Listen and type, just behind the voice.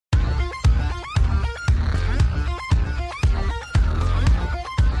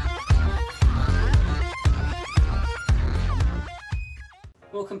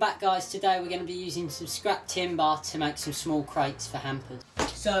welcome back guys. Today we're going to be using some scrap timber to make some small crates for hampers.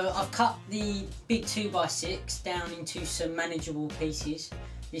 So I've cut the big 2x6 down into some manageable pieces.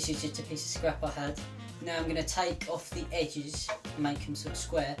 This is just a piece of scrap I had. Now I'm going to take off the edges and make them sort of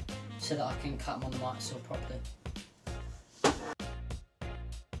square so that I can cut them on the miter saw properly.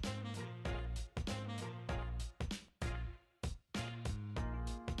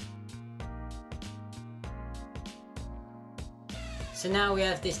 So now we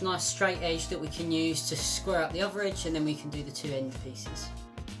have this nice straight edge that we can use to square up the other edge, and then we can do the two end pieces.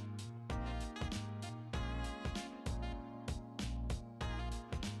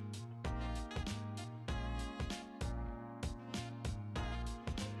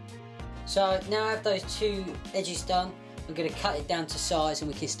 So now I have those two edges done, I'm going to cut it down to size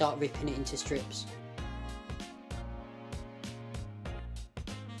and we can start ripping it into strips.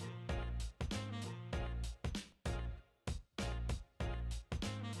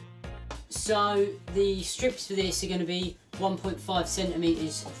 So the strips for this are going to be 1.5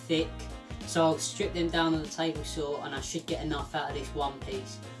 centimetres thick, so I'll strip them down on the table saw and I should get enough out of this one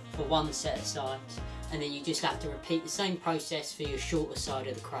piece for one set of sides, and then you just have to repeat the same process for your shorter side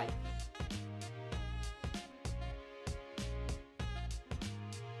of the crate.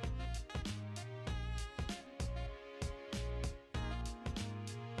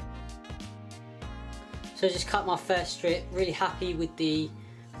 So I just cut my first strip, really happy with the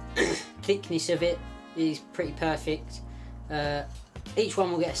thickness of it, is pretty perfect. Each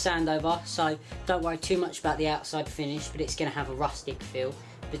one will get a sand over, so don't worry too much about the outside finish, but it's going to have a rustic feel,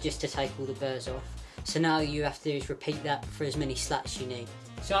 but just to take all the burrs off. So now you have to do is repeat that for as many slats you need.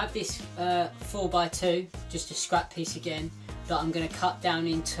 So I have this 4x2, just a scrap piece again, that I'm going to cut down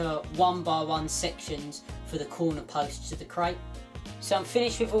into 1x1 sections for the corner posts of the crate. So I'm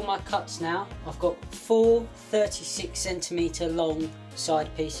finished with all my cuts now. I've got 4 36cm long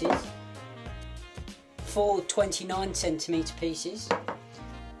side pieces, 4 29cm pieces,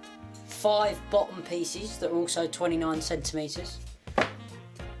 5 bottom pieces that are also 29cm,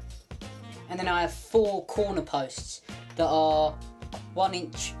 and then I have 4 corner posts that are 1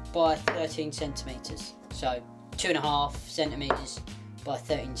 inch by 13cm, so 2.5 centimetres by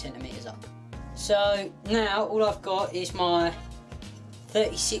 13cm up. So now all I've got is my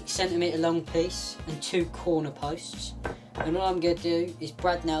 36cm long piece and 2 corner posts, and all I'm going to do is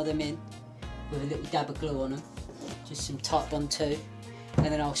brad nail them in with a little dab of glue on them, just some Type 1-2, and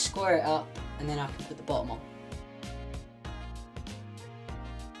then I'll square it up and then I can put the bottom on.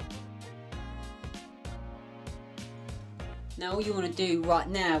 Now all you want to do right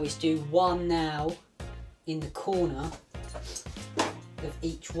now is do one nail in the corner of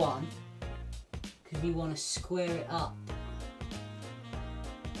each one, because we want to square it up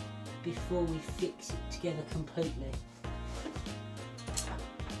before we fix it together completely.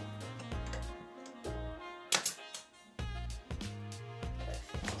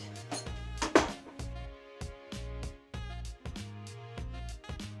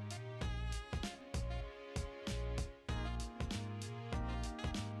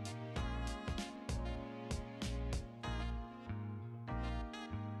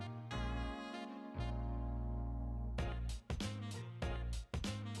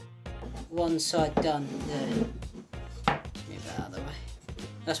 One side done there. Let's move that out of the way.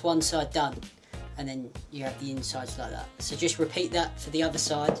 That's one side done, and then you have the insides like that. So just repeat that for the other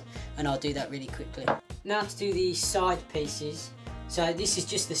side, and I'll do that really quickly. Now to do the side pieces. So this is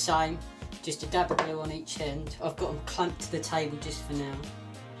just the same, just a dab of glue on each end. I've got them clamped to the table just for now,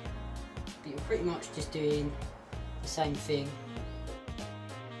 but you're pretty much just doing the same thing.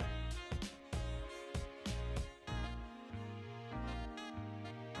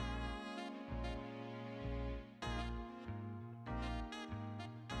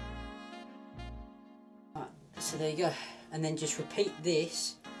 So there you go, and then just repeat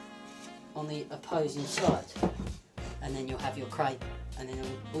this on the opposing side, and then you'll have your crate, and then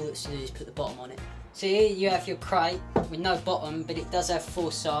all that's to do is put the bottom on it. So here you have your crate with no bottom, but it does have 4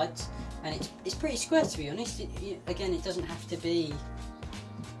 sides, and it's pretty square, to be honest. Again, it doesn't have to be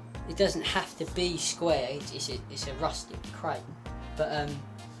square. It's a rustic crate, but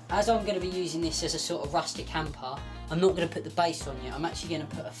as I'm going to be using this as a sort of rustic hamper, I'm not going to put the base on yet. I'm actually going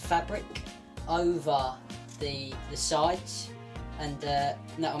to put a fabric over the sides, and that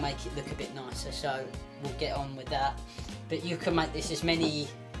will make it look a bit nicer, so we'll get on with that. But you can make this as many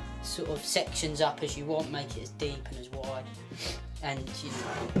sort of sections up as you want, make it as deep and as wide, and you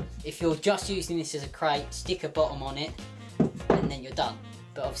know, if you're just using this as a crate, stick a bottom on it and then you're done.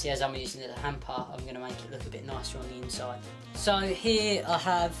 But obviously as I'm using it as a hamper, I'm going to make it look a bit nicer on the inside. So here I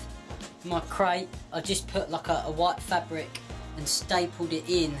have my crate. I just put like a white fabric and stapled it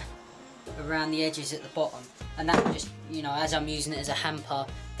in around the edges at the bottom, and that will just, you know, as I'm using it as a hamper,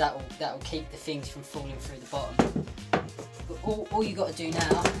 that will keep the things from falling through the bottom. But all you got to do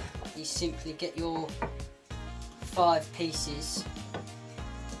now is simply get your 5 pieces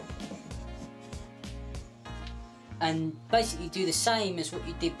and basically do the same as what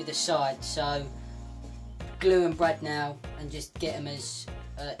you did with the side. So glue and brad now and just get them as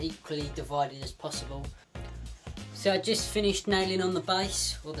equally divided as possible. So I just finished nailing on the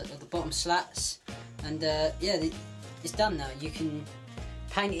base, or the bottom slats, and yeah, it's done now. You can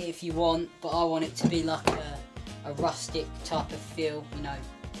paint it if you want, but I want it to be like a rustic type of feel, you know,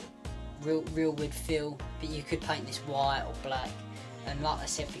 real wood feel. But you could paint this white or black, and like I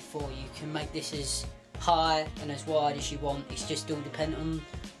said before, you can make this as high and as wide as you want. It's just all dependent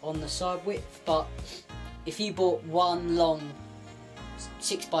on the side width. But if you bought one long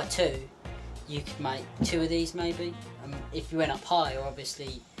 6x2, you could make 2 of these maybe. If you went up higher,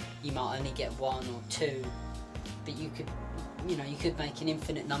 obviously you might only get 1 or 2, but you could, you know, you could make an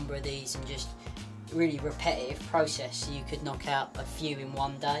infinite number of these and just really repetitive process. So you could knock out a few in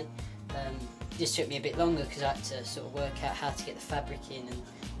one day. This took me a bit longer because I had to sort of work out how to get the fabric in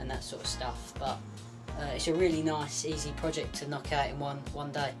and that sort of stuff, but it's a really nice, easy project to knock out in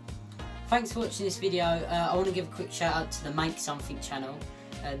one day. Thanks for watching this video. I want to give a quick shout out to the Make Something channel.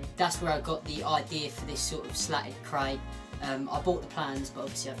 That's where I got the idea for this sort of slatted crate. I bought the plans, but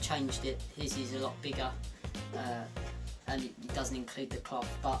obviously I've changed it. His is a lot bigger, and it doesn't include the cloth.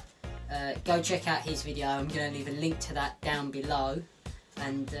 But go check out his video. I'm going to leave a link to that down below.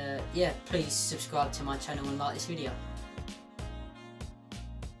 And yeah, please subscribe to my channel and like this video.